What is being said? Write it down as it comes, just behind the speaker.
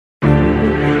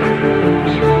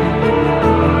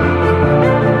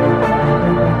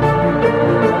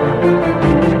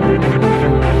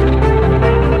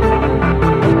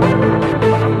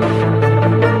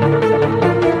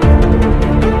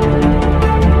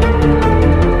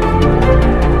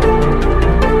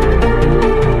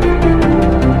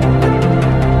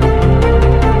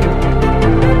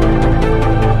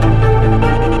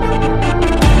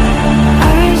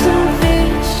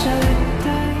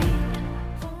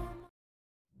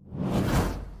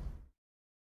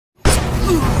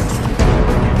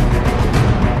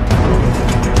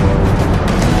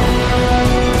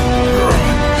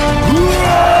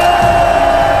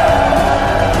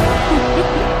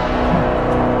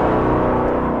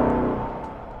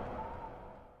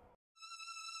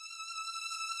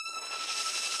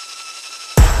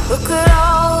Look at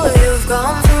all you've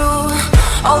gone through,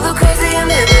 all the crazy and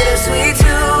the bittersweet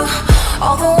too.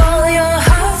 All the while your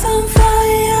heart's on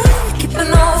fire,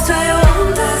 keeping off to your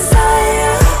own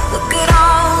desire. Look at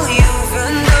all you've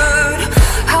endured,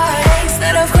 heartaches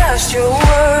that have crushed your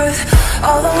worth.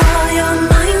 All the while your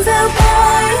mind's at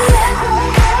war,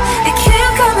 you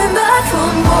keep coming back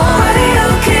for more. Why do you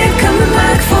keep coming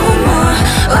back for more?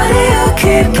 Why do you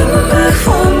keep coming back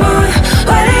for more?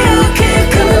 Why do you keep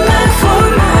coming back for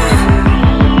more?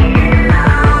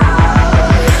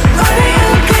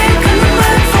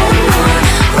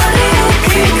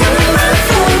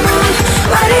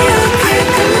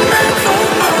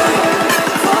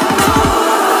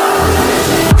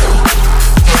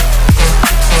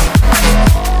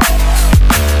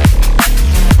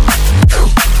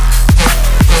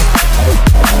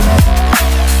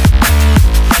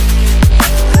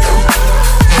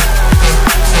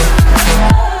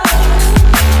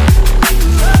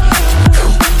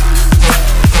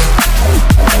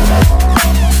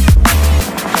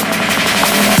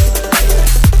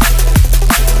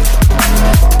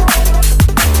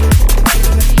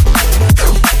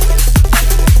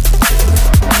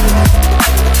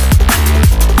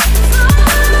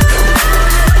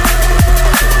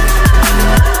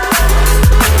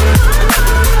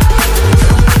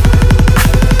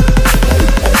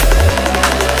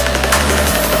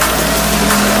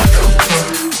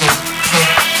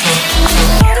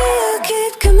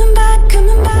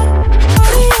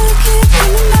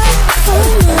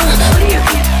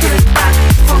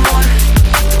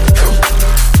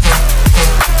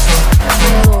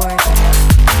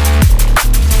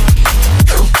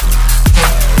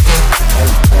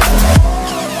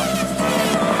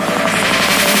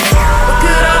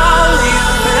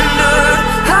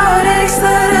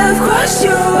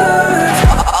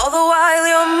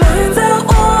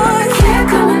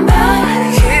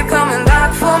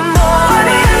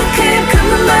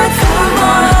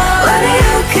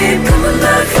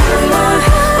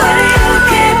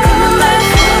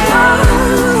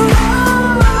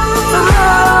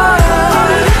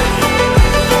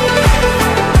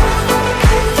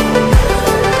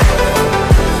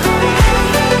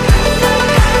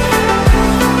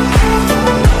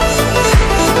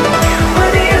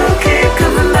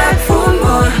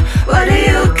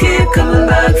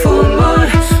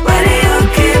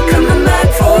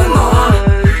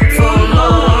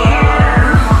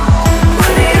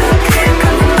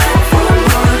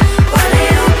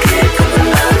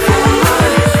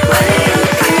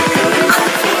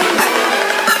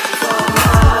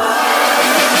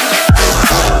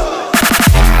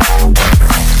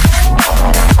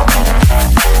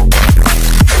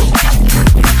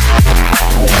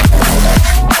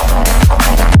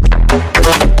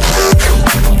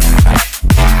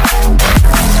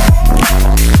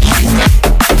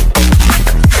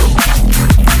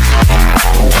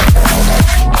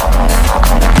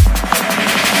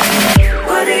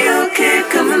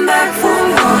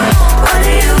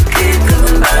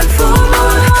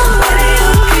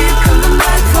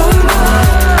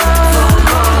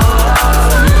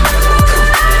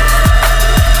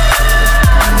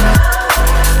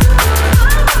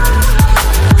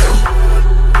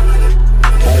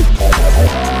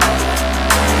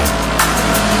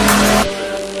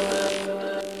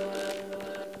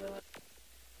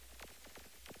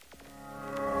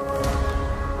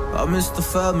 I miss the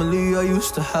family I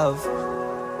used to have.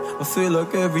 I feel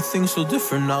like everything's so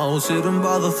different now. Sitting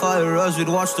by the fire as we'd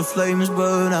watch the flames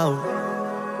burn out.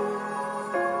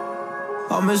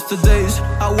 I miss the days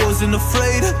I wasn't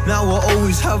afraid. Now I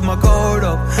always have my guard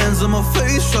up, hands on my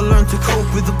face. I learned to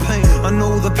cope with the pain. I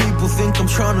know that people think I'm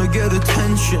trying to get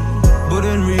attention, but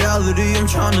in reality I'm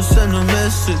trying to send a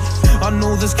message. I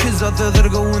know there's kids out there that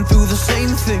are going through the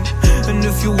same thing, and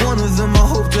if you're one of them, I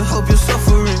hope to help your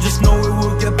suffering. Just know it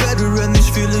will get better, and these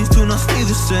feelings do not stay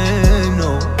the same.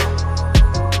 No,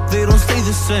 they don't stay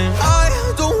the same. I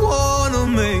don't wanna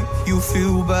make you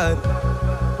feel bad,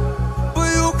 but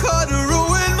you kinda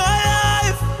ruined my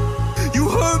life. You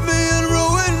hurt me and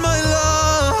ruined my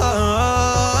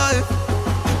life,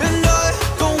 and I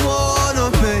don't wanna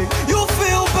make you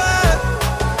feel bad,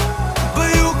 but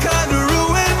you kinda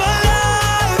ruined my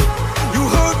life. You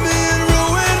hurt me and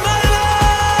ruined my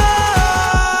life.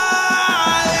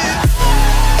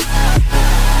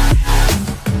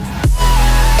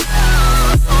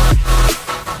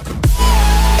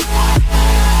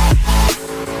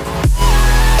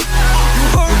 You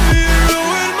hurt me and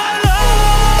ruined my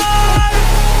life.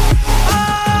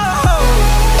 Oh.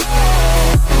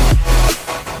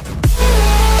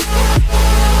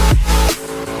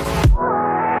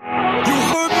 You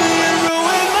hurt me and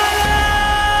ruined my life.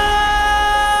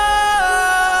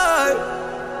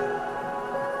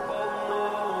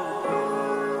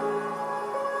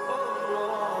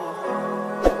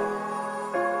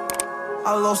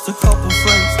 I lost a couple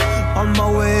friends on my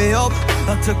way up.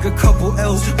 I took a couple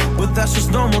L's, but that's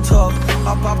just normal talk.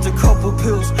 I popped a couple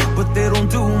pills, but they don't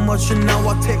do much, and now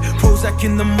I take Prozac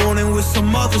in the morning with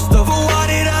some other stuff. But why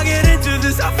did I get into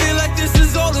this? I feel like this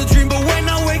is all a dream, but when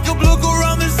I wake up, look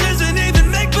around, this isn't even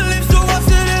make-believe. So I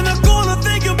sit in a corner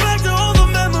thinking back to all the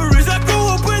memories. I grew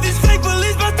up with these fake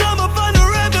beliefs, by the time I find a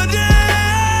remedy.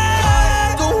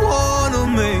 I don't wanna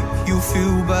make you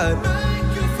feel bad,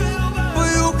 but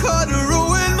you kinda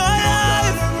ruined my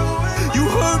life. You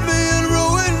hurt me and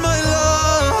ruined my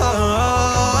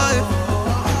life,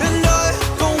 and I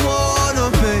don't wanna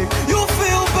make you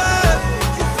feel bad,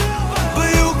 but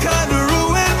you kinda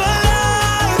ruined my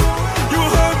life. You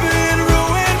hurt me and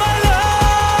ruined my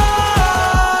life.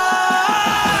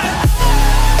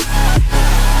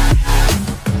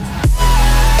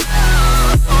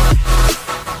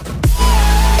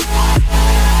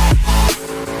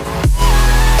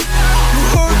 You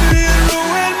hurt me and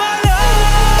ruined my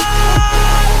life.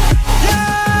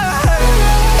 Yeah.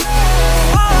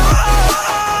 Oh,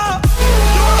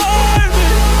 you hurt me.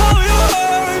 Oh, you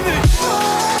hurt me.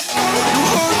 You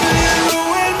hurt me and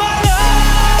ruined my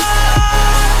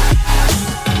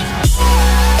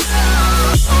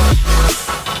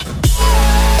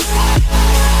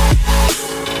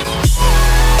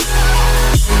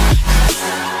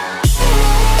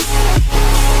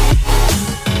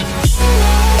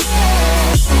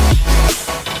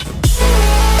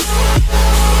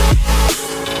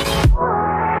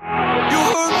You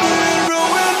hurt me and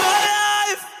ruined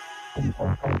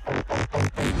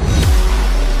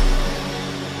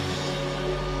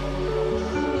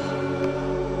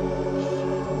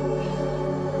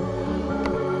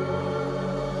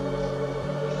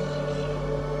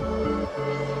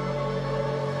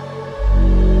my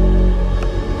life.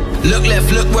 Look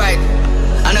left, look right,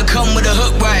 and I come with a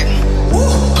hook right.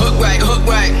 Hook right, hook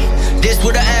right. This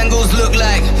what the angles look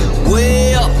like.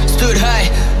 Way up, stood high,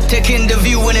 taking the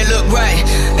view when it look right.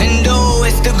 And oh,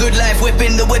 it's the good life,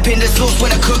 whipping the sauce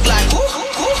when I cook like.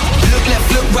 Look left,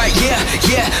 look right, yeah,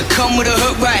 yeah. Come with a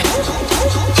hook right.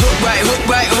 Hook right, hook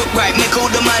right, hook right. Make all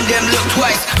the man them look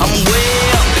twice. I'm way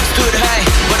up, stood high,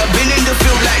 but I've been in the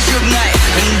field like Suge Knight,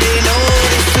 and they know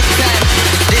this took time.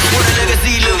 This what a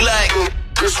legacy look like.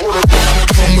 This what a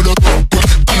come with a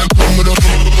and I come with a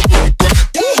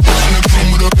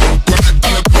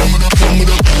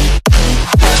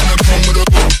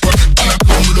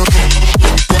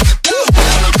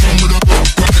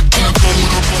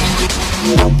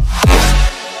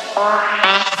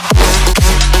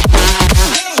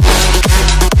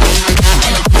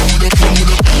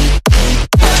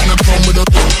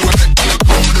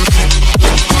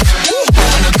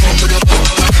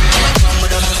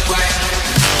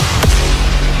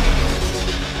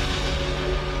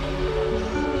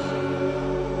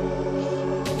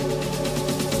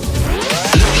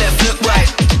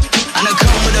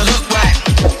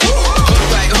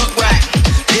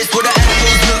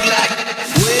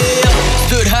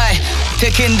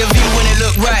taking the view when it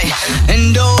look right.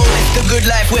 And oh, it's the good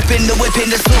life, whipping the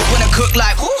sauce when I cook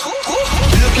like.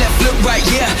 Look left, look right,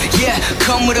 yeah, yeah.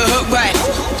 Come with a hook right.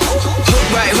 Hook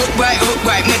right, hook right, hook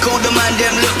right. Make all the man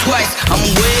them look twice. I'm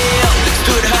way up,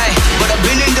 stood high, but I've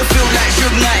been in the field like